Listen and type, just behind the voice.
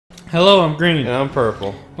Hello, I'm Green. And I'm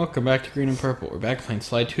purple. Welcome back to Green and Purple. We're back playing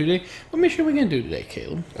Slide 2 today. What mission are we going to do today,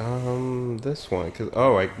 Caleb? This one.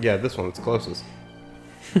 Yeah, this one. It's closest.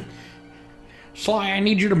 Sly, I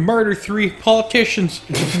need you to murder 3 politicians.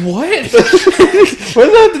 What? What does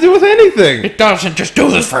that have to do with anything? It doesn't. Just do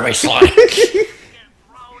this for me, Sly. Get thrown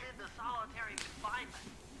into solitary confinement.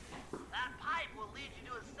 That pipe will lead you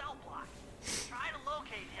to his cell block. Try to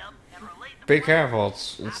locate him and relate the Be plan. careful.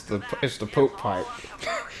 It's the poop pipe.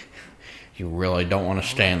 You really don't want to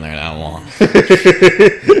stand there that long.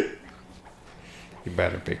 You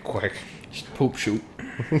better be quick. Just poop shoot.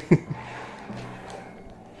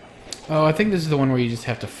 Oh, I think this is the one where you just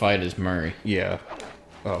have to fight as Murray. Yeah.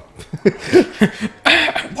 Oh.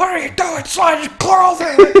 What are you doing, Sly? Just crawl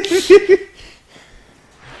through.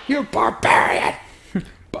 You barbarian!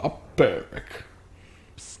 Barbaric.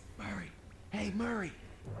 Murray. Hey, Murray.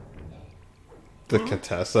 The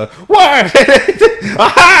Contessa. What?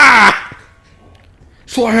 Aha!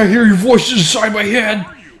 Sly, I hear your voices inside my head.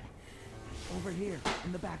 Over here,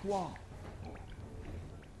 in the back wall.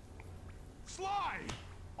 Sly!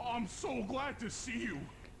 Oh, I'm so glad to see you.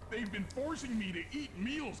 They've been forcing me to eat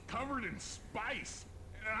meals covered in spice,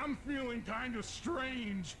 and I'm feeling kind of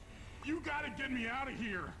strange. You gotta get me out of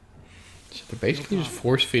here. So they're basically just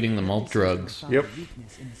force feeding them all drugs. Yep.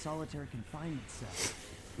 Weakness in the solitary confinement cell.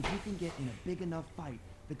 If you can get in a big enough fight,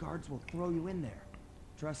 the guards will throw you in there.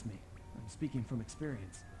 Trust me, I'm speaking from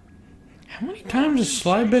experience. How many times has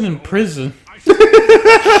Sly been in prison? I said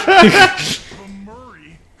the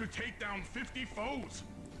Murray could take down 50 foes,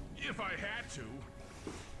 if I had to.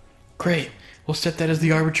 Great. We'll set that as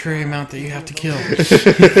the arbitrary amount that you have to kill. Take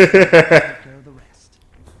care of the rest.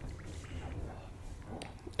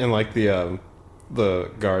 And like the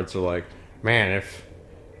guards are like, man, if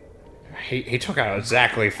he took out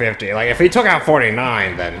exactly 50. Like if he took out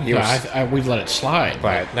 49, then he was. Yeah, we'd let it slide.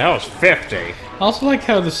 But that was 50. I also like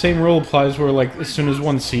how the same rule applies where, like, as soon as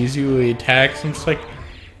one sees you, he attacks. I'm just like,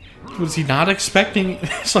 was he not expecting?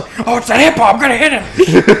 It's like, oh, it's that hippo! I'm gonna hit him!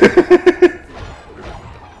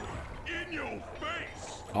 In your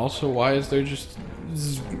face! Also, why is there just...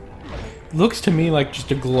 Looks to me like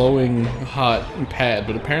just a glowing hot pad,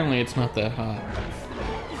 but apparently it's not that hot.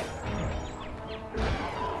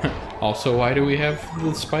 Also, why do we have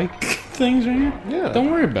the spike things right here? Yeah. Don't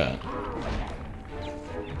worry about it.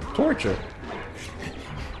 Torture.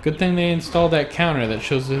 Good thing they installed that counter that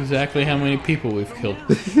shows exactly how many people we've killed.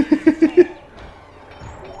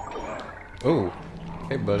 Oh.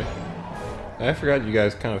 Hey, buddy. I forgot you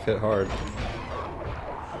guys kind of hit hard.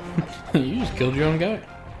 You just killed your own guy.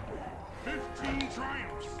 15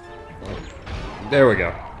 triumphs. There we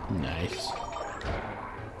go. Nice.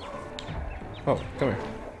 Oh, come here.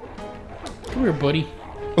 Come here, buddy.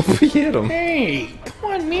 We hit him. Hey,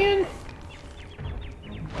 come on, man.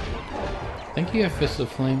 I think you have Fist of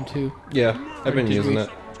Flame, too. Yeah, I've been Did using we- it.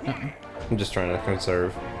 I'm just trying to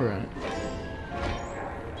conserve. Right.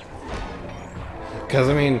 Because,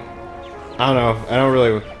 I mean, I don't know. I don't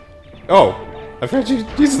really... Oh! I forgot you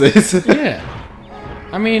use this. Yeah.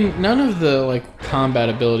 I mean, none of the, like, combat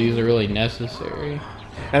abilities are really necessary.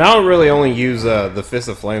 And I don't really only use the Fist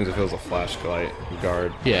of Flames if it was a flashlight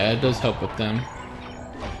guard. Yeah, it does help with them.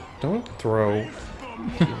 Don't throw...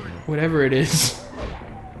 Whatever it is.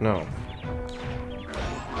 No.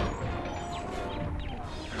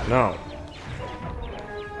 No.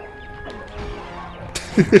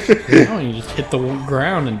 Oh, you just hit the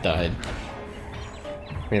ground and died.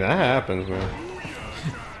 I mean, that happens, man.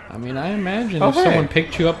 I mean, I imagine Oh, if hey. someone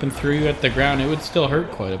picked you up and threw you at the ground, it would still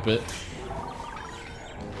hurt quite a bit.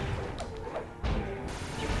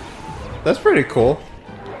 That's pretty cool.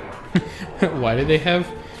 Why do they have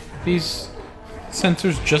these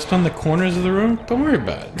sensors just on the corners of the room? Don't worry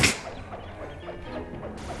about it.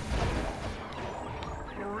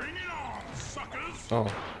 Bring it on, suckers! Oh.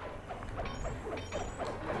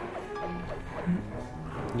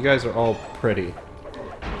 You guys are all pretty.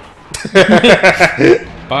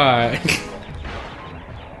 Bye.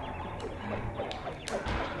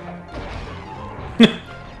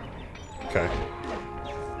 Okay.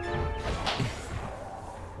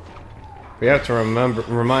 We have to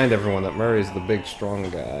remind everyone that Murray's the big, strong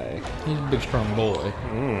guy. He's a big, strong boy.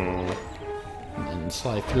 Mm. And then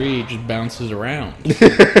Sly 3 just bounces around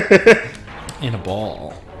in a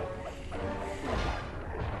ball.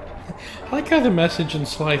 I like how the message in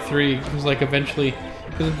Sly 3 was like eventually,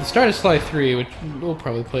 because at the start of Sly 3, which we'll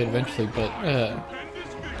probably play it eventually, but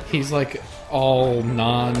he's like all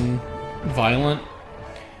non-violent,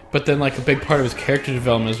 But then, like, a big part of his character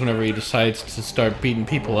development is whenever he decides to start beating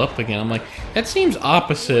people up again. I'm like, that seems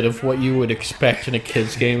opposite of what you would expect in a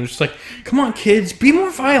kid's game. It's like, come on, kids, be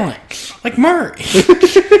more violent. Like Murray.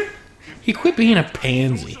 He quit being a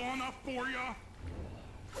pansy. Show enough for ya?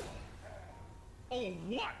 Oh,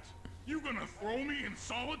 what? You gonna throw me in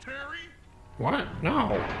solitary? What?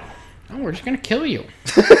 No. Oh, we're just gonna kill you.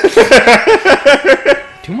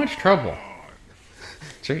 Too much trouble.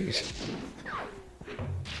 Jeez.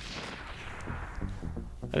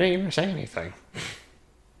 I didn't even say anything.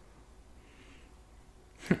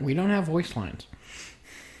 We don't have voice lines.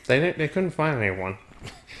 They couldn't find anyone.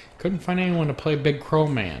 Couldn't find anyone to play Big Crow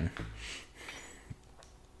Man.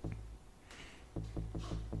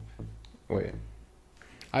 Wait.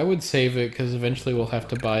 I would save it because eventually we'll have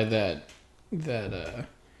to buy that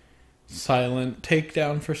silent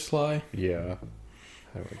takedown for Sly. Yeah.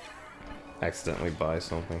 I would accidentally buy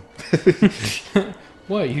something.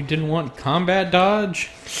 What, you didn't want combat dodge?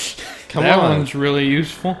 Come that on. one's really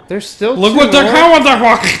useful. There's still Look two what the more. hell with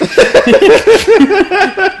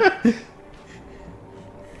the fuck!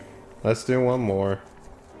 Let's do one more.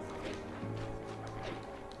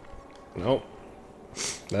 Nope.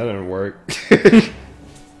 That didn't work.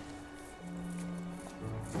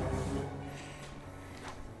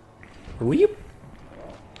 Weep.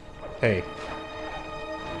 Hey.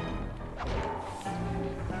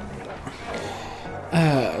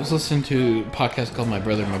 I was listening to a podcast called My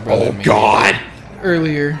Brother Oh Made God! It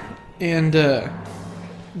earlier, and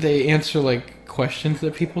they answer like questions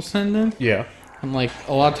that people send in. Yeah. And like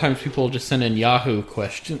a lot of times people will just send in Yahoo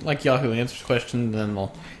questions, like Yahoo answers questions, and then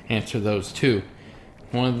they'll answer those too.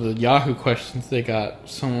 One of the Yahoo questions they got,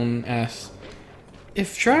 someone asked,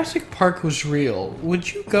 if Jurassic Park was real,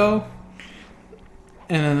 would you go?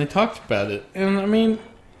 And then they talked about it. And I mean,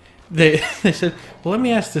 they said, well, let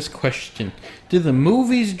me ask this question. Do the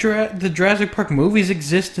movies, the Jurassic Park movies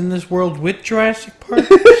exist in this world with Jurassic Park?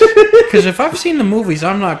 Because if I've seen the movies,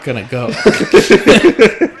 I'm not going to go.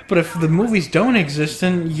 But if the movies don't exist,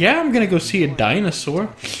 then yeah, I'm going to go see a dinosaur.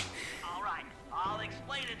 All right, I'll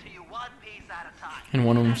explain it to you one piece at a time. And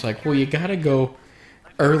one of them's like, well, you got to go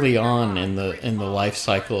early on in the life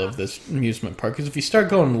cycle of this amusement park, because if you start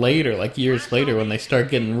going later, like years later, when they start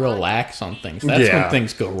getting real lax on things, that's Yeah. when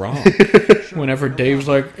things go wrong. Whenever Dave's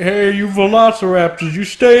like, hey, you velociraptors, you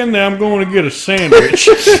stay in there, I'm going to get a sandwich.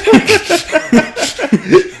 You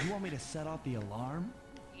want me to set off the alarm?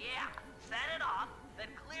 Yeah, set it off, then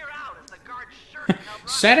clear out as the guard's shirt comes running.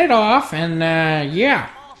 Set it off, and yeah.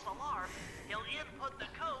 False alarm, he'll input the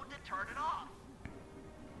code to turn it off.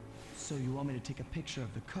 So you want me to take a picture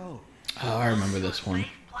of the code? Oh, I remember this one.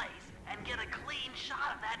 Safe place and get a clean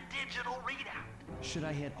shot of that digital readout. Should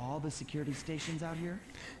I hit all the security stations out here?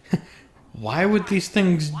 Why would these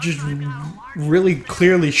things just really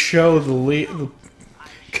clearly show the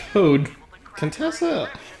code? Contessa.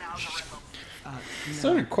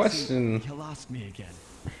 Started question. You lost me again.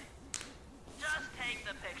 Just take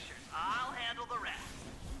the pictures. I'll handle the rest.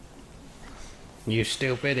 You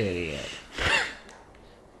stupid idiot.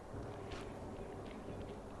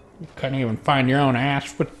 You couldn't even find your own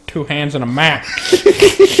ass with two hands and a map.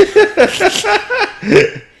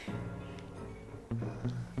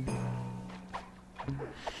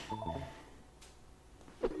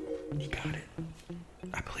 You got it.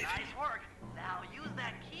 I believe it. Nice work. Now use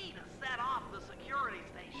that key to set off the security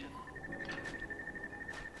station.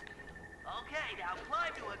 Okay, now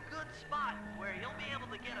climb to a good spot where you'll be able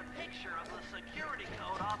to get a picture of the security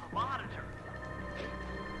code on the monitor.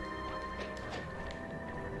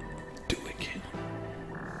 Do it, kid.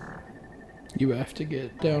 You have to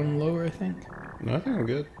get down lower, I think. No, I think I'm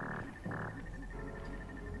good.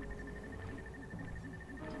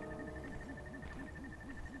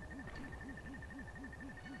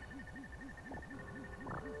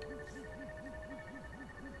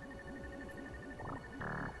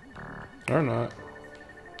 Or not.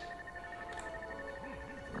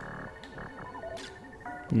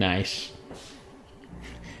 Nice.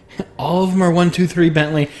 All of them are 1, 2, 3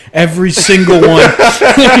 Bentley. Every single one.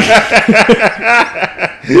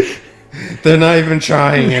 They're not even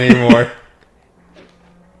trying anymore.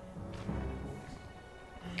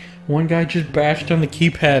 One guy just bashed on the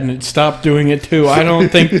keypad and it stopped doing it too. I don't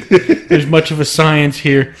think there's much of a science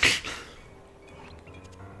here.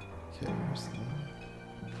 Okay, where's that?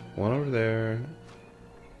 One over there.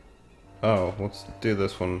 Oh, let's do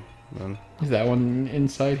this one then, Is that one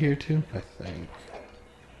inside here too? I think.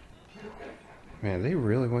 Man, they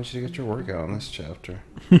really want you to get your workout in this chapter.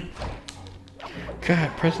 God,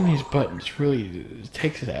 pressing these buttons really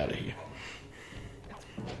takes it out of you.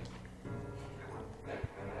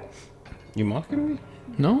 You mocking me?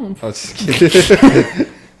 No, I'm I was just kidding.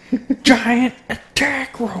 giant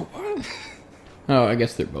attack robot. Oh, I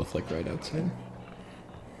guess they're both like right outside.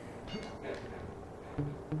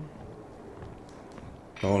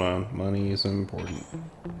 Hold on. Money is important.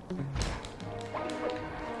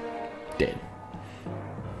 Dead.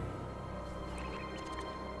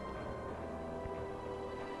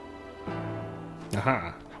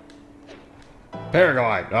 Aha.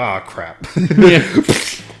 Paraglide. Ah, crap.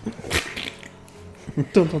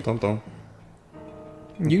 Dun, dun, dun, dun.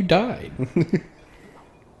 You died.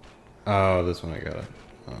 Oh, this one I got it.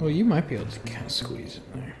 Well, you might be able to kind of squeeze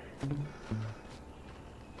in there.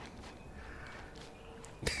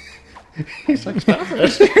 He's like, stop it.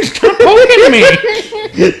 Stop poking me!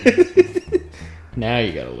 Now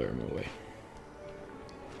you gotta lure him away.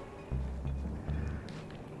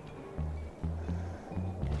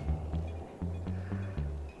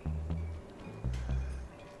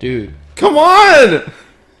 Dude. Come on!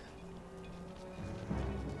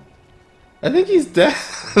 I think he's dead.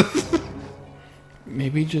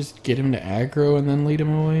 Maybe just get him to aggro and then lead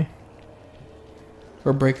him away?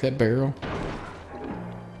 Or break that barrel?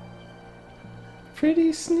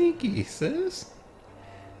 Pretty sneaky, sis.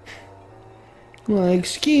 Well,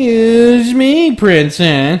 excuse me,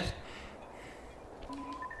 princess.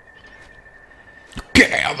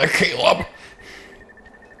 Get out of there, Caleb!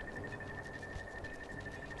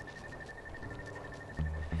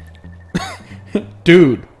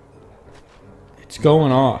 Dude. It's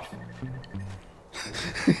going off.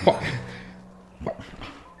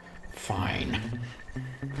 Fine.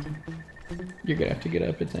 You're gonna have to get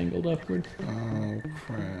up, it's angled upward. Oh,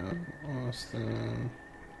 crap. Austin.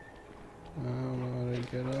 I don't know how to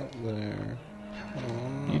get up there. Oh,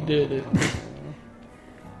 no. You did it.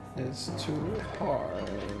 It's too hard.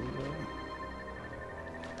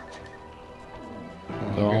 Oh,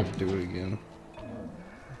 I'm Well. gonna have to do it again.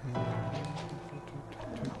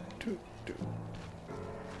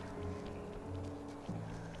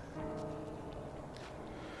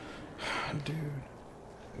 Dude,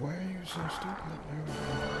 why are you so stupid?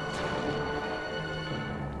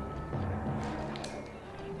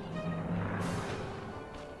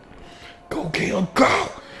 Go, Caleb, go!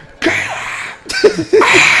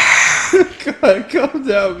 God, calm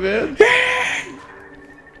down, man.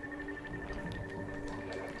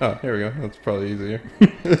 Oh, here we go. That's probably easier.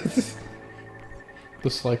 The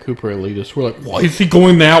Sly Cooper elitists were like, why is he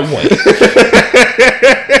going that way?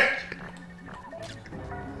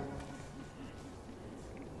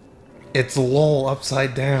 It's LOL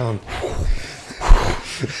upside down.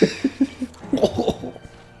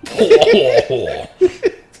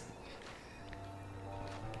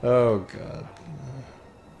 Oh, God.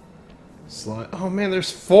 Slide. Oh, man,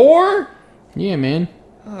 there's 4? Yeah, man.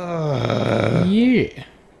 Yeah.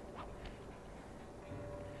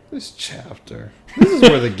 This chapter. This is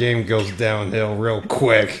where the game goes downhill real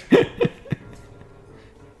quick.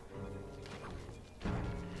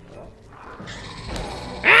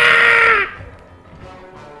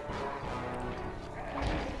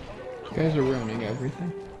 You guys are ruining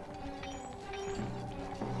everything.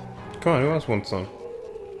 Come on, who else wants some?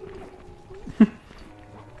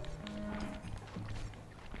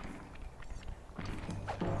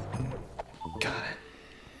 Got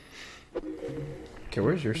it. Okay,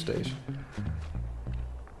 where's your station?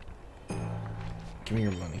 Give me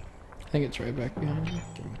your money. I think it's right back behind you.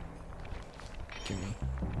 Give me.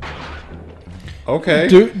 Okay.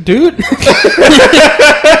 Dude!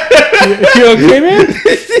 you okay, man?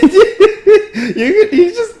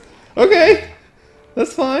 you just okay.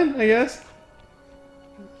 That's fine, I guess.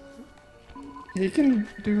 You can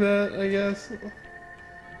do that, I guess.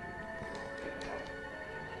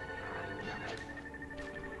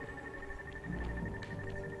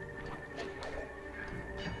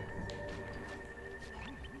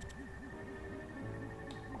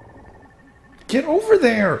 Get over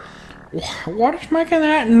there! What is making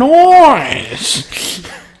that noise?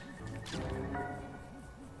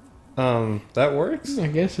 That works? I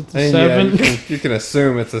guess it's I a mean, 7. Yeah, you can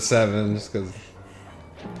assume it's a 7 just because.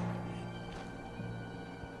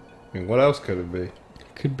 I mean, what else could it be?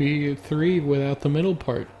 Could be a 3 without the middle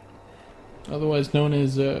part. Otherwise known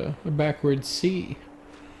as a backwards C.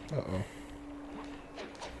 Uh-oh.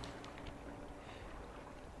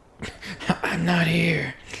 I'm not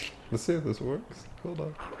here. Let's see if this works. Hold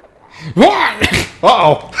on. What?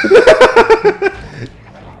 Uh-oh!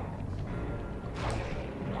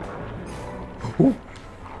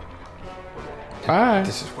 Bye.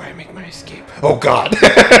 This is where I make my escape. Oh, God!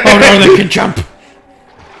 Oh no, they can jump.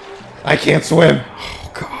 I can't swim!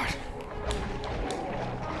 Oh god.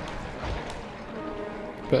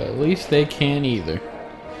 But at least they can't either.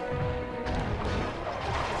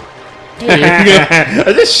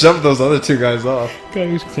 I just shoved those other two guys off. Guy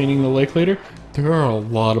who's cleaning the lake later. There are a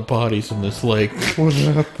lot of bodies in this lake. What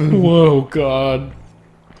happened? Whoa, God.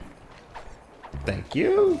 Thank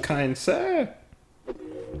you, kind sir.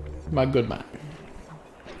 My good man.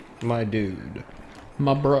 My dude.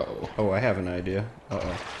 My bro. Oh, I have an idea.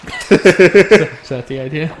 Uh-oh. Is that the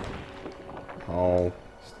idea? Oh,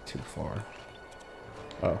 it's too far.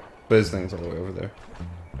 Oh, but his thing's all the way over there.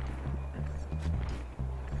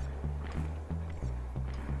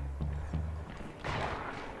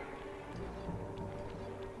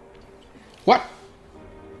 What?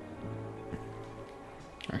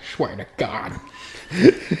 I swear to God.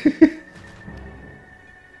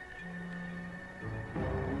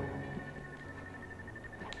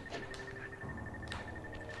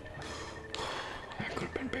 That could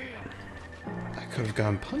have been bad. I could have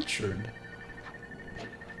gone punctured.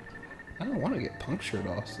 I don't want to get punctured,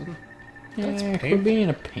 Austin. That's Yeah, painful. quit being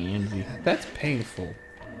a pansy. That's painful.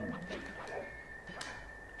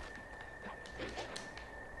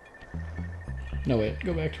 No, wait.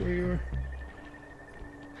 Go back to where you were.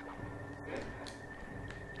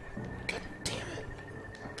 God damn it.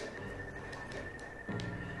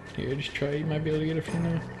 Here, just try. You might be able to get it from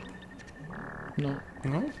there. No.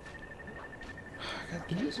 No? I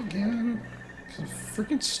gotta do this again. This is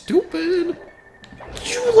freaking stupid.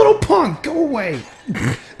 You little punk, go away.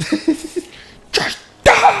 Just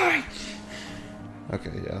die!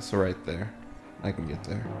 Okay, yeah, so right there. I can get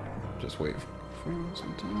there. Just wait for me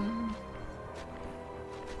some time.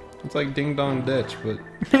 It's like Ding Dong Ditch, but...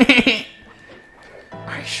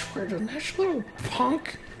 I swear to that little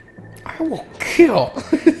punk, I will kill.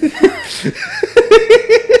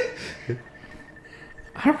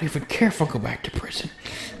 I don't even care if I go back to prison.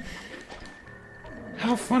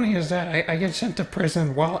 how funny is that? I get sent to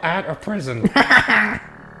prison while at a prison.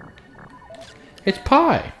 It's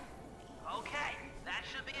pie. Okay, that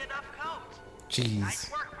should be enough codes. Jeez.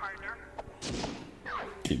 Nice work, partner.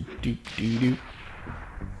 Do, do, do, do.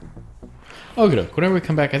 Okay, doke. Whenever we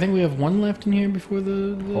come back, I think we have one left in here before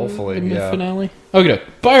the Hopefully, the yeah. finale. Okay, doke.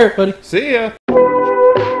 Bye, everybody. See ya!